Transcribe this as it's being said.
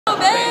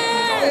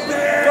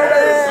Bears!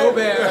 Go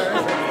Bears!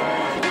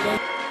 Go Bears!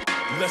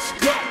 Let's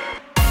go!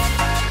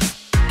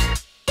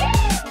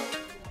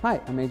 Hi,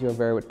 I'm AJ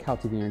Olvera with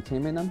CalTV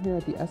Entertainment. I'm here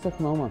at the SF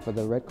MoMA for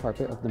the red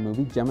carpet of the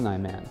movie Gemini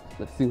Man.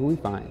 Let's see who we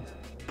find.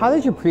 How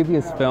did your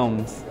previous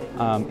films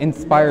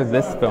inspire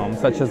this film,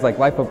 such as like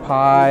Life of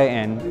Pi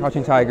and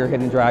Crouching Tiger,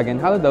 Hidden Dragon?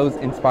 How did those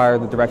inspire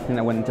the direction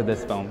that went into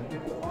this film?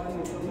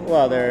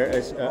 Well, there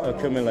is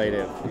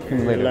accumulative. You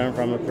learn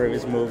from a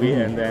previous movie,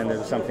 and then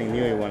there's something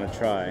new you want to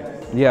try.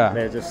 Yeah.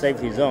 There's a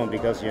safety zone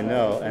because you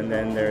know, and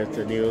then there's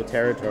the new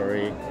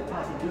territory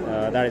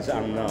that is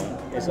unknown.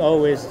 It's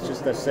always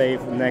just a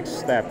safe next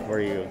step for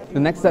you. The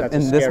next step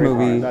That's in this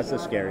movie that's the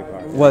scary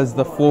part. Was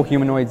the full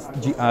humanoid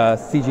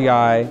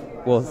CGI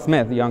Will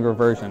Smith, the younger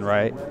version,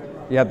 right?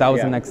 Yeah, that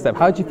was the next step.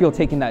 How did you feel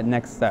taking that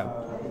next step?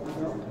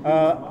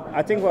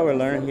 I think what we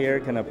learn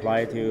here can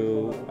apply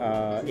to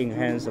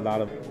enhance a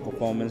lot of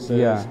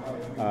performances,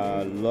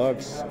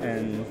 looks,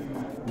 and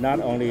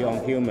not only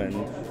on human,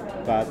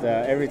 but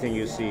everything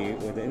you see.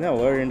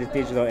 We're in the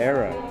digital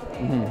era.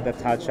 The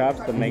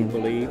touch-ups, the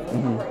make-believe.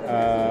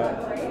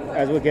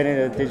 As we get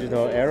into the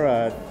digital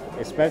era,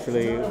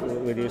 especially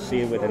when you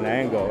see it with an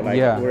angle, like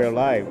we're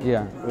alive.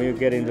 When you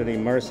get into the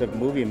immersive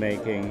movie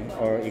making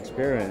or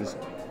experience,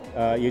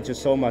 you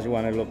just so much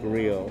want to look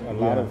real. A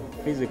lot of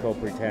physical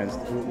pretense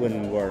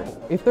wouldn't work.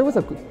 If there was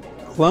a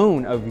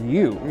clone of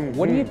you,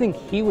 what do you think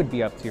he would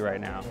be up to right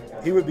now?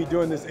 He would be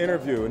doing this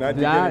interview, and I'd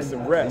be getting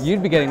some rest.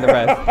 You'd be getting the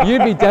rest.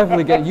 You'd be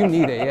definitely getting. You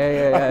need it.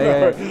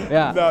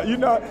 Yeah. No, you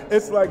know,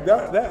 it's like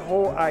that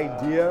whole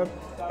idea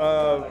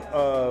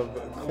of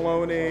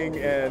cloning,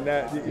 and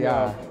that you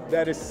know,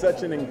 that is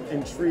such an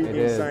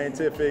intriguing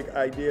scientific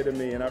idea to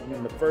me. And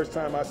the first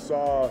time I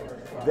saw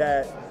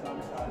that.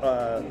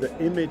 The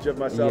image of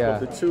myself, of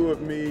the two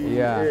of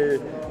me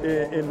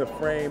in the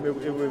frame, it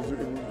was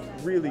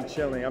really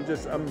chilling.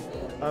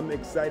 I'm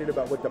excited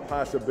about what the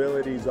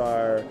possibilities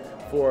are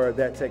for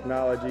that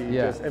technology,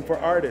 and for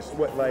artists,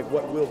 what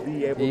we'll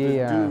be able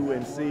to do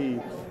and see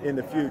in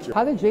the future.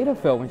 How did Jada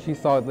feel when she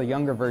saw the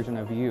younger version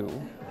of you?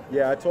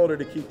 Yeah, I told her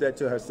to keep that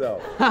to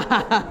herself.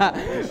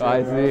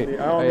 I see.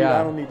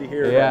 I don't need to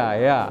hear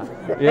that.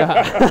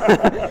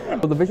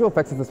 Well, the visual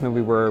effects of this movie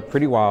were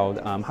pretty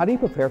wild. How do you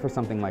prepare for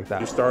something like that?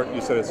 You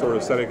set a sort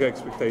of setting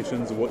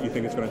expectations of what you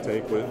think it's going to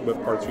take,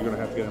 what parts you're going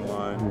to have to get in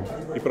line.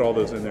 You put all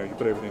those in there, you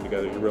put everything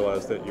together, you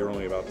realize that you're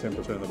only about 10%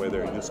 of the way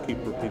there. You just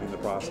keep repeating the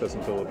process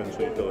until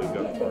eventually you feel you've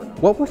got the part.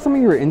 What were some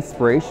of your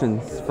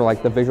inspirations for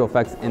like the visual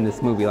effects in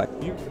this movie? Like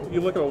you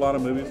look at a lot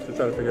of movies to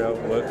try to figure out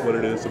what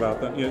it is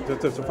about them,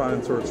 to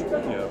find sort of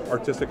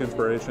artistic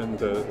inspiration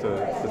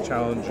to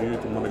challenge you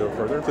to want to go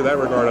further. To that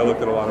regard, I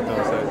looked at a lot of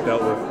films that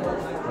dealt with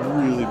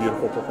really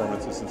beautiful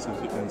performances in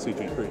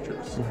CG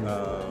creatures.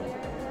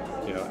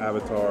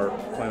 Avatar,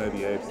 Planet of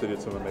the Apes, they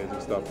did some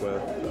amazing stuff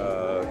with.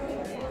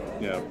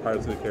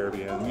 Pirates of the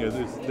Caribbean.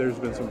 There's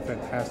been some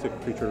fantastic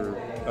creature,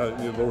 Lord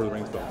of the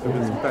Rings films. There's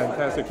been some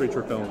fantastic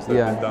creature films that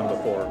have been done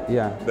before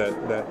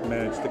that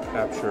managed to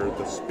capture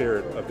the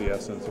spirit of the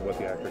essence of what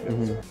the actor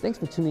gives. Thanks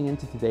for tuning in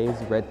to today's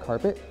Red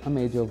Carpet. I'm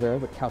AJ Olvera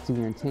with CalTV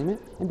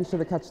Entertainment, and be sure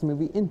to catch the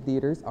movie in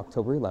theaters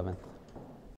October 11th.